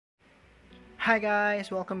Hi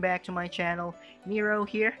guys, welcome back to my channel. Nero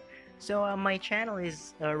here. My channel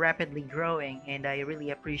is rapidly growing and I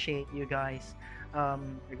really appreciate you guys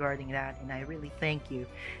regarding that, and I really thank you.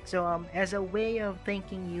 As a way of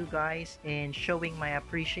thanking you guys and showing my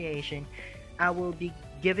appreciation, I will be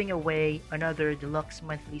giving away another deluxe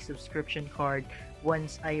monthly subscription card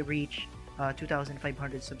once I reach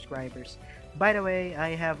 2,500 subscribers. By the way, I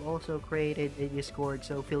have also created a Discord,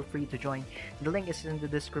 so feel free to join. The link is in the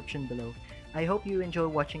description below. I hope you enjoy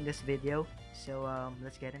watching this video,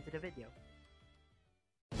 let's get into the video.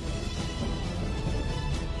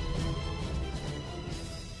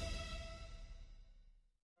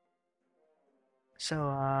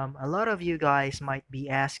 A lot of you guys might be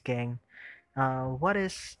asking, what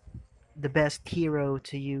is the best hero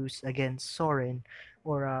to use against Soren,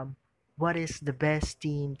 or what is the best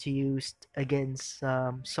team to use against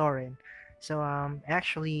Soren?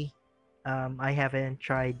 Actually, I haven't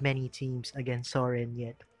tried many teams against Soren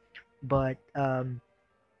yet, but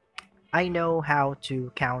I know how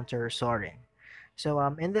to counter Soren.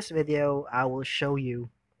 In this video, I will show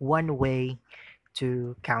you one way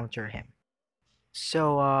to counter him.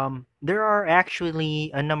 There are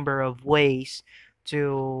actually a number of ways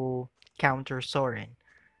to counter Soren.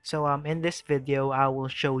 In this video, I will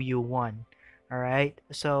show you one. Alright,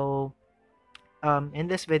 in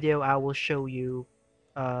this video, I will show you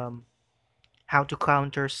um, how to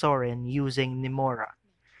counter Soren using Nimora.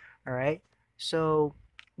 Alright, so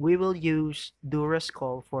we will use Dura's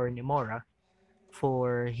Call for Nimora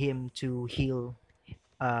for him to heal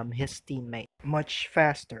his teammate much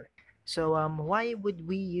faster. Why would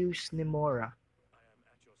we use Nimora?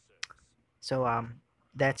 So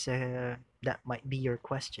that might be your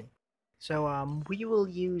question. We will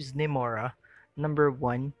use Nimora, number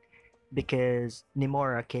one, because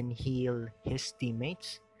Nimora can heal his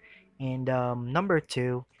teammates, and number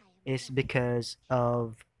two is because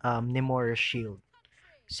of Nimora's shield.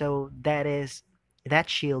 That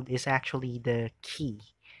shield is actually the key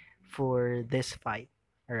for this fight.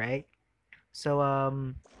 All right. So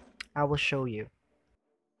I will show you.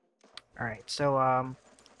 All right.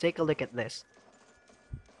 Take a look at this.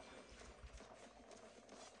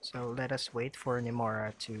 So let us wait for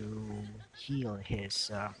Nimora to heal his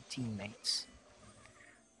teammates.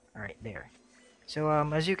 All right, there.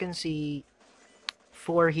 As you can see,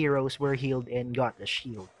 four heroes were healed and got the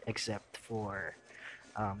shield, except for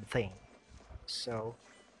Thane. So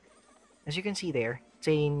as you can see there,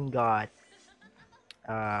 Thane got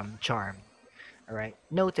Charm. All right.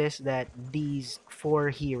 Notice that these four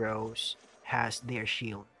heroes has their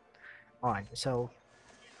shield on. So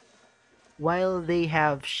while they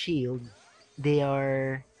have shield, they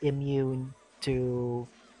are immune to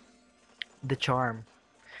the charm.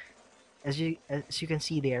 As you can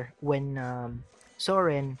see there, when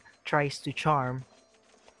Soren tries to charm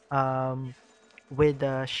um, with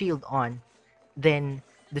the shield on, then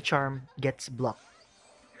the charm gets blocked.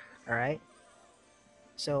 All right.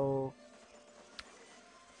 So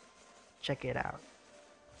check it out.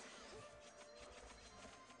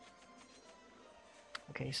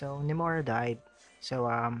 Okay, so Nimora died.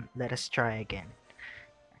 Let us try again.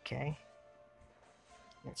 Okay.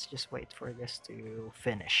 Let's just wait for this to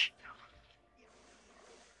finish.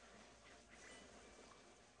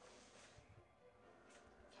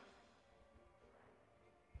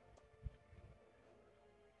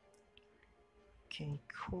 Okay,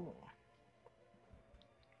 cool.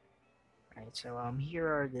 Alright, here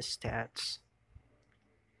are the stats.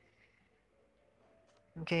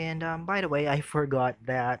 Okay, and by the way, I forgot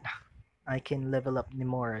that I can level up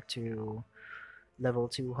Nimora to level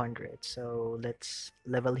 200. So let's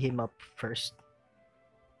level him up first.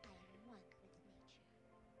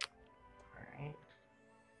 Alright.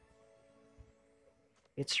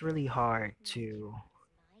 It's really hard to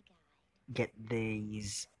get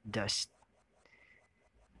these dust.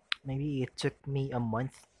 Maybe it took me a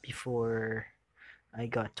month before I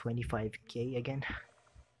got 25k again,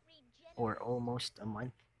 or almost a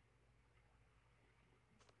month.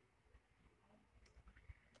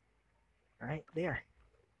 Right there.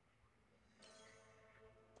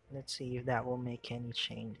 Let's see if that will make any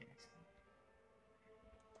changes.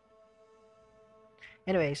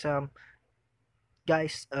 Anyways,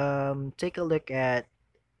 guys, take a look at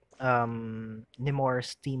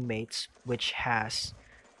Nimora's teammates, which has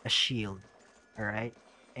a shield. All right,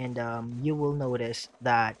 and you will notice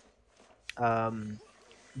that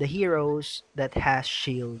the heroes that has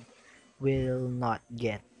shield will not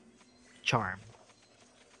get charm.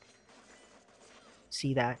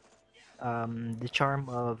 See that? The charm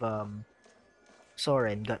of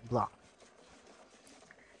Soren got blocked.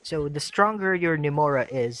 So the stronger your Nimora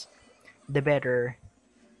is, the better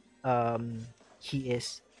he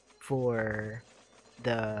is for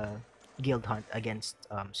the guild hunt against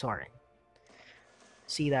Soren.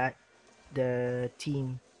 See that the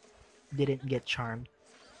team didn't get charmed.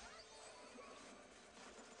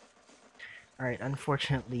 Alright,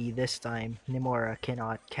 unfortunately this time Nimora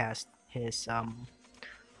cannot cast his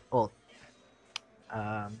ult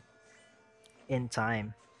um, in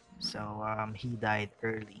time. So he died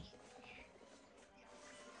early.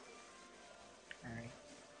 Alright.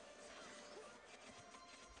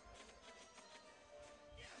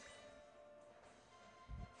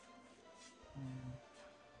 Mm.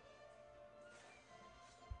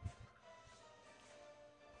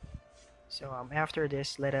 So after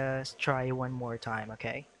this, let us try one more time,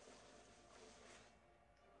 okay?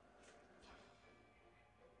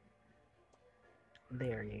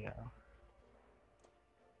 There you go.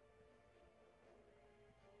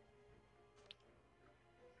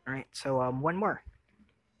 Alright, so one more.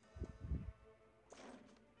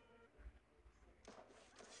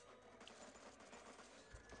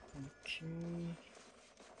 Okay.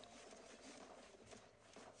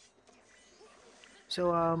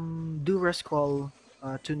 So Dura's call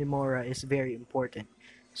to Nimora is very important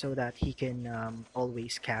so that he can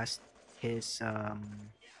always cast his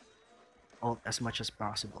ult as much as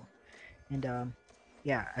possible. And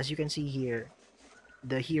yeah, as you can see here,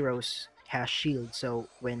 the heroes has shield, so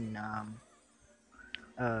when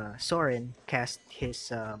Soren cast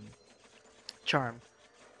his charm,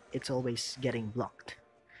 it's always getting blocked.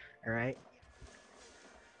 All right.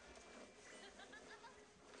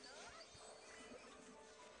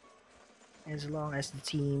 As long as the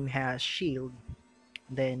team has shield,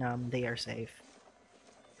 then they are safe.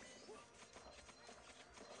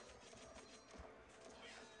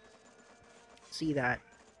 See that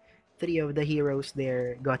three of the heroes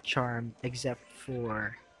there got charmed except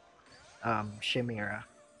for Chimera.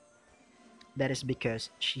 That is because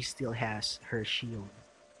she still has her shield.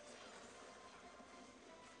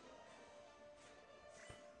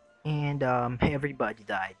 And everybody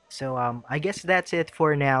died. So I guess that's it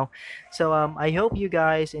for now. So I hope you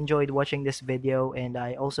guys enjoyed watching this video, and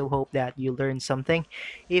I also hope that you learned something.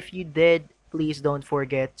 If you did, please don't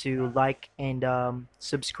forget to like and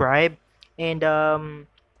subscribe. And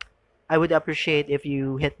I would appreciate if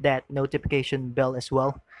you hit that notification bell as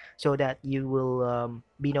well, so that you will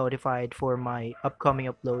be notified for my upcoming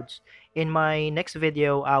uploads. In my next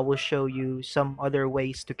video, I will show you some other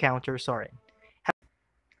ways to counter Soren.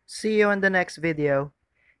 See you in the next video.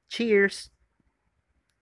 Cheers!